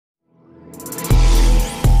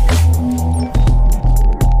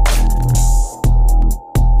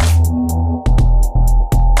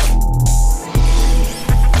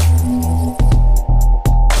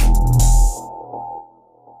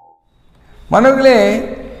மாணவர்களே,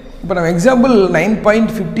 இப்போ நம்ம எக்ஸாம்பிள்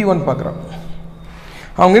 9.51 பார்க்குறோம்.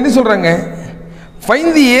 அவங்க என்ன சொல்கிறாங்க? Find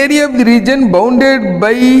the area of the region bounded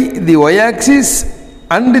by the y-axis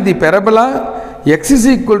and the parabola x is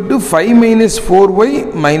equal to 5 minus 4y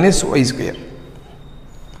minus y square.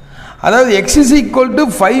 அதாவது x is equal to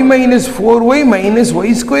 5 minus 4y minus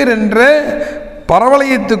y square என்ற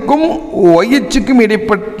பரவளையத்துக்கும் y அச்சுக்கும்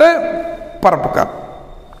இடைப்பட்ட பரப்புக்கார்.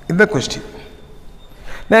 இந்த question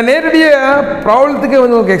நான் நேரடியாக ப்ராப்ளத்துக்கே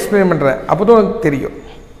வந்து உங்களுக்கு explain பண்ணுறேன், அப்போ தான் உங்களுக்கு தெரியும்.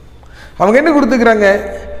 அவங்க என்ன கொடுத்துக்கிறாங்க?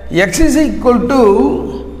 x is equal to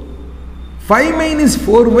 5 minus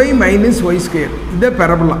 4y minus y square. இந்த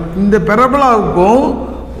பெரபலா, இந்த பெரபலாவுக்கும்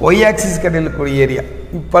y ஆக்சிஸ் கடையிலக்கூடிய ஏரியா.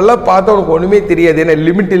 இப்போல்லாம் பார்த்தா உனக்கு ஒன்றுமே தெரியாது, ஏன்னா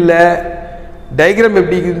லிமிட் இல்லை, டயக்ராம்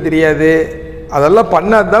எப்படி இருக்குதுன்னு தெரியாது. அதெல்லாம்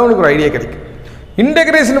பண்ணால் தான் உனக்கு ஒரு ஐடியா கிடைக்கும்.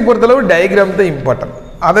 இன்டகிரேஷனை பொறுத்தளவு டயக்ராம் தான் இம்பார்ட்டன்ட்.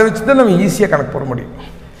 அதை வச்சு தான் நம்ம ஈஸியாக கணக்கு போட முடியும்.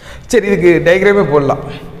 சரி, இதுக்கு டயக்ராமே போடலாம்.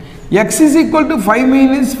 x is equal to 5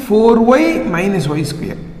 minus 4y minus y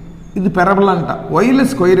square. இது பெரபலான்ட்டா. ஒயில்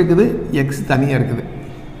ஸ்கொயர் இருக்குது, எக்ஸ் தனியாக இருக்குது.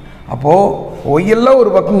 அப்போது ஒய்யெல்லாம் ஒரு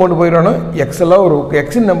பக்கம் கொண்டு போயிடணும், எக்ஸெல்லாம் ஒரு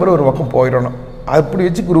எக்ஸின் நம்பர் ஒரு பக்கம் போயிடணும். அப்படி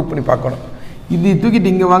வச்சு குரூப் பண்ணி பார்க்கணும். இது தூக்கிட்டு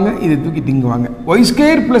இங்கே வாங்க, இது தூக்கிட்டு இங்கே வாங்க. Y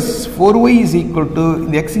square plus 4y is equal to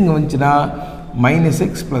இந்த எக்ஸ் இங்கே வந்துச்சுன்னா மைனஸ்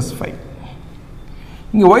எக்ஸ் ப்ளஸ் 5.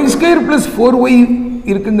 இங்கே ஒய் ஸ்கொயர் ப்ளஸ் 4y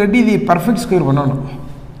இருக்குங்காட்டி இது பர்ஃபெக்ட் ஸ்கொயர் பண்ணணும்.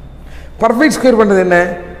 பர்ஃபெக்ட் ஸ்கொயர் பண்ணுறது என்ன?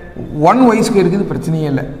 1y ஸ்கொயர் இருக்குது, பிரச்சனையே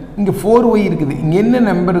இல்லை. இங்கே 4y இருக்குது, இங்கே என்ன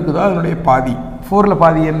நம்பர் இருக்குதோ அதனுடைய பாதி. 4ல்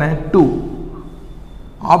பாதி என்ன? 2.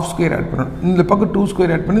 ஆஃப் ஸ்கொயர் ஆட் பண்ணணும். இந்த பக்கம் 2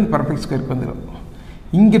 ஸ்கொயர் ஆட் பண்ணி பர்ஃபெக்ட் ஸ்கொயருக்கு வந்துடும்.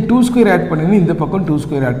 இங்கே 2 ஸ்கொயர் ஆட் பண்ணி இந்த பக்கம் 2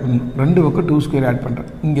 ஸ்கொயர் ஆட் பண்ணணும். ரெண்டு பக்கம் 2 ஸ்கொயர் ஆட் பண்ணுறேன்.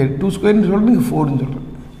 இங்கே 2 ஸ்கொயர்னு சொல்கிறேன், இங்கே 4ன்னு சொல்கிறேன்.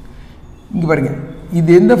 இங்கே பாருங்கள், இது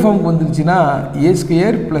எந்த ஃபார்முக்கு வந்துருச்சுன்னா a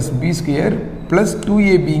square plus b square plus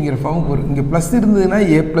 2ab ஃபார்முக்கு வரும். இங்கே ப்ளஸ் இருந்ததுன்னா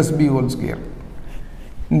a plus b whole square,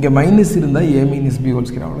 இங்கே மைனஸ் இருந்தால் a minus b whole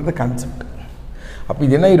square. அவ்வளோதான் கான்செப்ட். அப்போ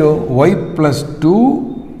இது என்ன ஆயிடும்? y plus 2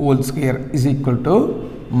 whole square is equal to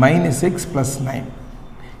minus X plus 9.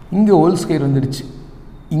 இங்கே ஹோல் ஸ்கொயர் வந்துடுச்சு,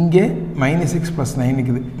 இங்கே மைனஸ் எக்ஸ் ப்ளஸ் 9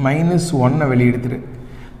 இருக்குது. மைனஸ் 1 வெளியே எடுத்துரு,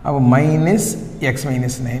 அப்போ மைனஸ் எக்ஸ்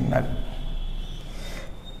மைனஸ் 9 நாள்.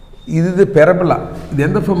 இது பெரபலா. இது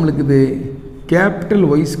எந்த ஃபார்ம் இருக்குது? Capital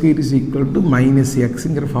Y square is equal to minus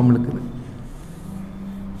எக்ஸுங்கிற form இருக்குது.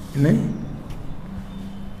 என்ன?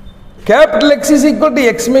 Capital X is equal to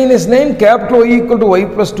X minus 9, capital Y equal to Y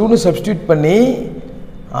plus 2னு substitute பண்ணி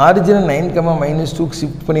ஆரிஜினல் 9, மைனஸ் 2க்கு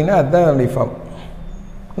ஷிஃப்ட் பண்ணினா அதுதான் அதனுடைய ஃபார்ம்.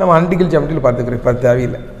 நம்ம அனலிட்டிக்கல் ஜாமெட்ரியில் பார்த்துக்கிறோம், இப்போ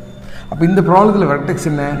தேவையில்லை. அப்போ இந்த ப்ராப்ளத்தில் வெர்டெக்ஸ்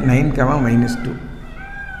என்ன? 9, மைனஸ் 2.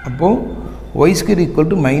 அப்போது Y square equal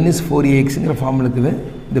to minus 4axங்கிற form இருக்குது.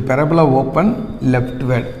 இந்த பெரபலா ஓப்பன் லெஃப்ட்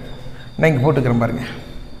வேர்ட் நான் இங்கே போட்டுக்கிறேன் பாருங்கள்.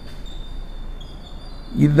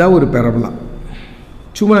 இதுதான் ஒரு பெரபலா.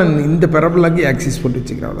 சும்மா இந்த பெரபலாக்கு ஆக்சிஸ் போட்டு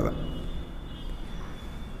வச்சுக்கிறேன், அவ்வளோதான்.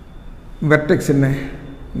 வெர்டெக்ஸ் என்ன?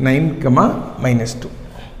 9, மைனஸ் 2.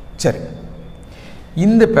 சரி,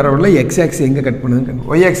 இந்த பெரபலா எக்ஸ் ஆக்ஸ் எங்கே கட் பண்ணுதுன்னு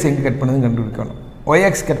ஒய் ஆக்ஸ் எங்கே கட் பண்ணுதுன்னு கண்டுபிடிக்கணும். ஒய்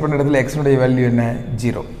ஆக்ஸ் கட் பண்ண இடத்துல எக்ஸனுடைய வேல்யூ என்ன?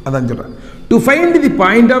 0. அதான் சொல்கிறேன். To find the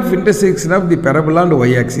point of intersection of the பெரபலா and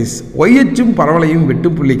Y axis, Y அச்சும் பரவளையும்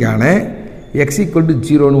வெட்டும் புள்ளிக்கான எக்ஸ் ஈக்குவல் டு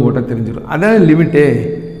 0ன்னு ஓட்ட தெரிஞ்சிடும். அதான் லிமிட்டு.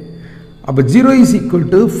 அப்போ 0 is equal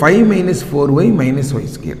to 5 minus 4y minus Y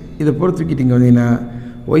square. இதை பொறுத்துக்கிட்டு இங்கே வந்தீங்கன்னா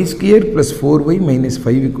Y square plus 4y minus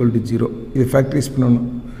 5 equal to 0. இதை ஃபேக்டரைஸ் பண்ணணும்.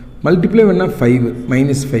 மல்டிப்ளை பண்ணால் 5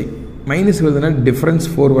 மைனஸ் 5 மைனஸ் வருதுன்னா டிஃப்ரென்ஸ்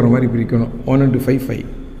 4 வர மாதிரி பிரிக்கணும். 1 into 5 5.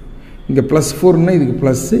 இங்கே ப்ளஸ் 4னா இதுக்கு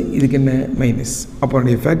ப்ளஸ்ஸு, இதுக்கு என்ன? மைனஸ். அப்போ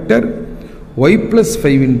என்னுடைய factor Y plus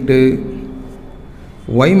 5 into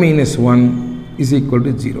Y minus 1 is equal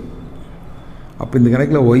to 0. அப்போ இந்த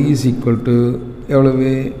கணக்கில் ஒய் இஸ் ஈக்குவல் டு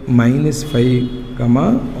எவ்வளவு? மைனஸ் 5,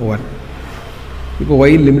 1. இப்போ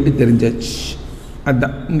ஒய் லிமிட்டு தெரிஞ்சாச்சு.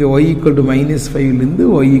 அதுதான் இங்கே Y equal to minus 5லேருந்து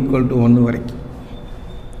Y equal to 1 வரைக்கும்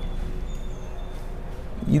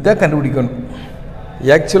இதான் கண்டுபிடிக்கணும்.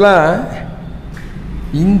 ஆக்சுவலாக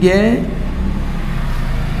இங்கே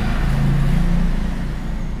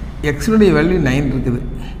எக்ஸினுடைய வேல்யூ 9 இருக்குது,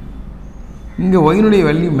 இங்கே ஒயினுடைய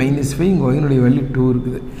வேல்யூ மைனஸ் 5, இங்கே ஒயினுடைய வேல்யூ 2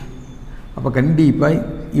 இருக்குது. அப்போ கண்டிப்பாக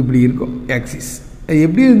இப்படி இருக்கும் ஆக்சிஸ். அது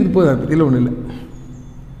எப்படி இருந்துட்டு போகுது, அதை பற்றியில் ஒன்றும் இல்லை.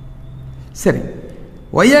 சரி,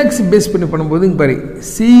 ஒய் ஆக்ஸ் பேஸ் பண்ணி பண்ணும்போது இங்கே பாரு,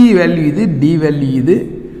 சி வேல்யூ இது, டி வேல்யூ இது.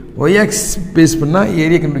 ஒய் ஆக்ஸ் பேஸ் பண்ணால்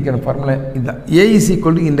ஏரியா கண்டுபிடிக்கிற ஃபார்முலா இதுதான். ஏ is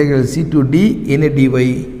equal to integral C to D என்ன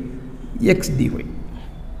டிஒய் எக்ஸ் டிஒய்.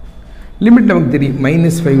 லிமிட் நமக்கு தெரியும்,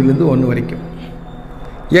 மைனஸ் 5லேருந்து 1 வரைக்கும்.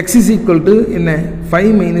 எக்ஸ் இஸ் ஈக்குவல் டு என்ன?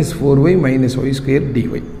 5 minus 4y minus Y square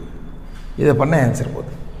dy. இதை பண்ண ஆன்சர்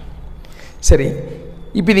போகுது. சரி,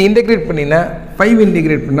 இப்போ இது இன்டெகிரேட் பண்ணினா 5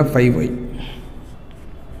 இன்டெகிரேட் பண்ணால் 5y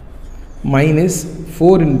minus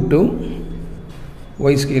 4 into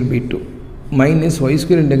Y square by 2 minus y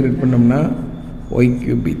square integrate பண்ணோம்னா y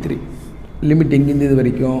cube by 3. லிமிட் எங்கிருந்து இது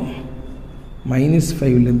வரைக்கும்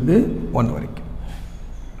 -5லேருந்து 1 வரைக்கும்.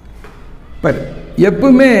 பாரு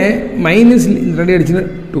எப்பவுமே மைனஸ் ரெடி அடிச்சுன்னா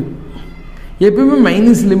 2. எப்பவுமே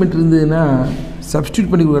மைனஸ் லிமிட் இருந்ததுன்னா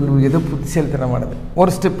சப்ஸ்டியூட் பண்ணி கண்டுபிடிக்கிறது புத்திசாலித்தனமானது.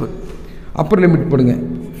 ஒரு ஸ்டெப்பு அப்பர் லிமிட் போடுங்க.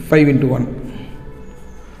 5 × 1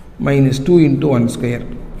 -2 × 1 square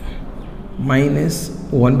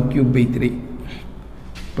 -1 cube by 3.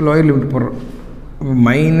 இப்போ லோயர் லிமிட் போடுறோம்.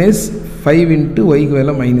 -5 × yக்கு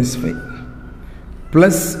வேலை -5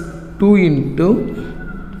 ப்ளஸ் 2 ×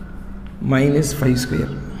 -5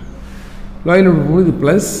 ஸ்கொயர். லோயர் லிமிட் போகுது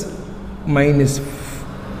ப்ளஸ்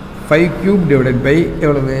 -5 cube divided by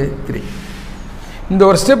எவ்வளவு 3. இந்த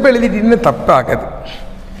ஒரு ஸ்டெப் எழுதிட்டீங்கன்னா தப்பாகாது.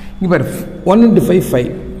 இங்கே பாரு 1 × 5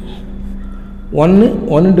 5 1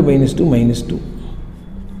 × -2 -2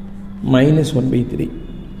 -1 by 3.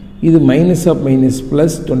 இது minus of minus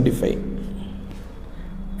plus 25.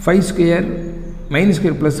 5 square minus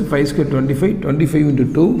square plus 5 square 25. 25 into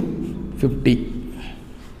 2 50.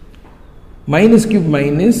 Minus cube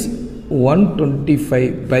minus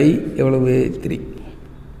 125 by எவ்வளவு 3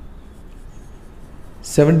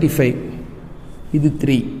 75. இது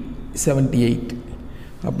 3 78.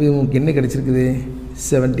 அப்போ உங்களுக்கு என்ன கிடைச்சிருக்குது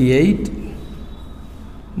 78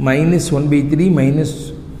 minus 1 by 3 minus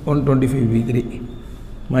 125 by 3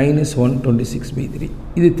 minus 126 by 3.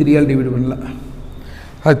 இது 3 ஆல் டிவைட் பண்ணலாம்.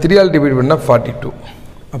 அது 3 ஆல் டிவைட் பண்ணால் 42.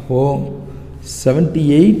 அப்போது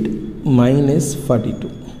 78 minus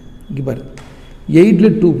 42. இங்கே பாரு 8ல்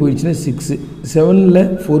 2 போயிடுச்சுன்னா 6, 7ல்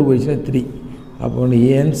 4 போயிடுச்சுன்னா 3. அப்போ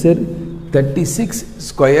ஆன்சர் 36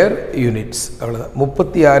 ஸ்கொயர் யூனிட்ஸ். அவ்வளோதான்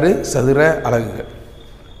 36 சதுர அலகுகள்.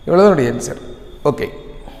 இவ்வளோதான் என்னுடைய ஆன்சர். ஓகே.